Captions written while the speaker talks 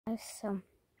So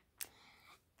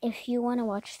if you want to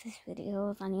watch this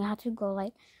video, then you have to go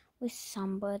like with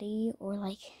somebody, or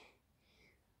like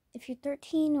if you're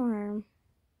 13 or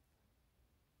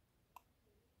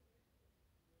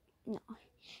no,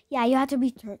 yeah, you have to be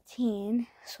 13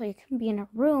 so you can be in a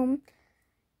room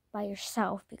by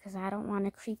yourself, because I don't want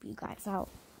to creep you guys out.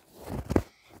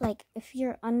 Like if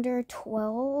you're under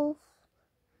 12,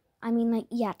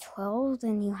 12,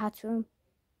 then you have to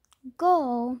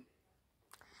go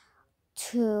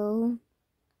to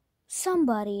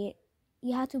somebody.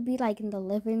 You have to be like in the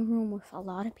living room with a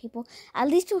lot of people, at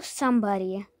least with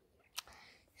somebody.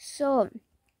 So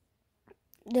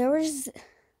there was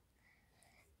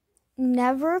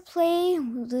never play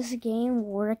this game,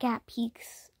 Work at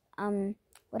Peaks,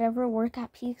 Work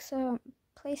at Peaks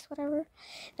place, whatever,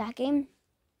 that game,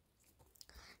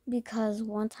 because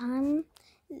one time,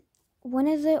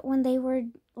 when they were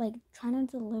like trying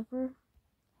to deliver,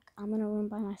 I'm in a room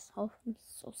by myself, I'm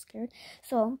so scared.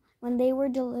 So when they were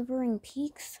delivering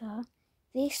pizza,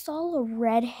 they saw a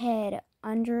redhead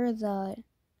under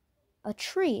a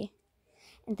tree,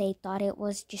 and they thought it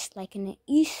was just like an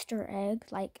Easter egg,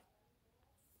 like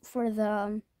for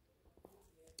the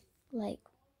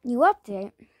new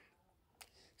update.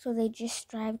 So they just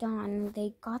drove on.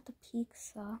 They got the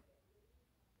pizza.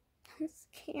 I'm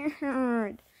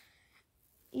scared.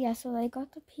 Yeah, so they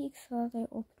got the pizza. They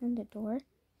opened the door.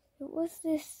 It was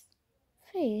this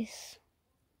face,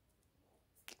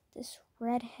 this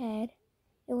red head.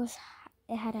 It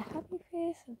had a happy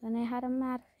face, and then it had a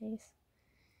mad face.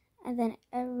 And then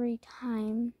every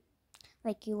time,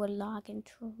 like, you would log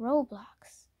into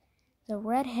Roblox, the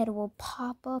redhead will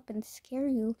pop up and scare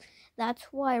you. That's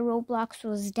why Roblox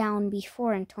was down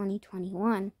before in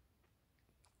 2021.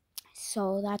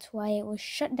 So that's why it was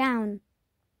shut down.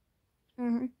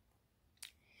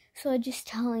 So just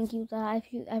telling you that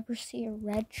if you ever see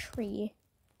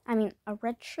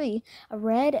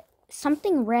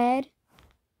something red,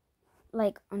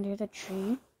 like under the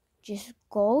tree, just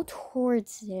go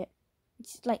towards it.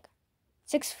 It's like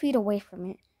 6 feet away from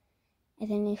it.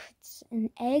 And then if it's an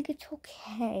egg, it's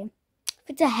okay. If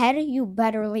it's a head, you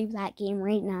better leave that game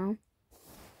right now.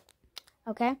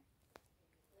 Okay?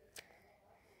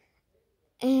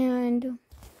 And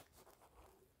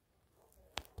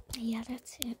yeah,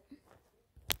 that's it.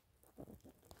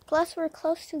 Plus, we're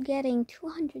close to getting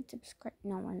 200 subscribers.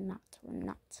 No, we're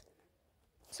not.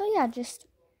 So yeah, just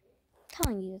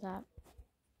telling you that.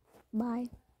 Bye.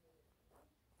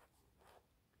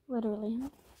 Literally.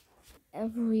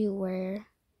 Everywhere.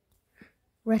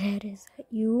 Redhead, is that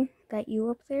you? That you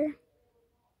up there?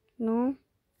 No?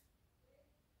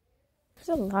 There's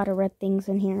a lot of red things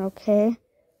in here, okay?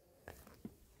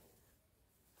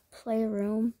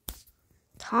 Playroom.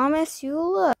 Thomas, you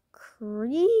look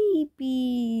creepy.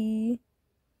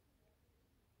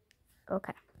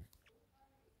 Okay.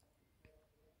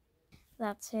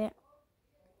 That's it.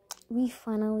 We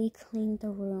finally cleaned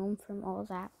the room from all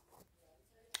that.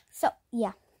 So,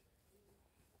 yeah.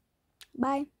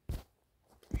 Bye.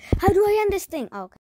 How do I end this thing? Oh, okay.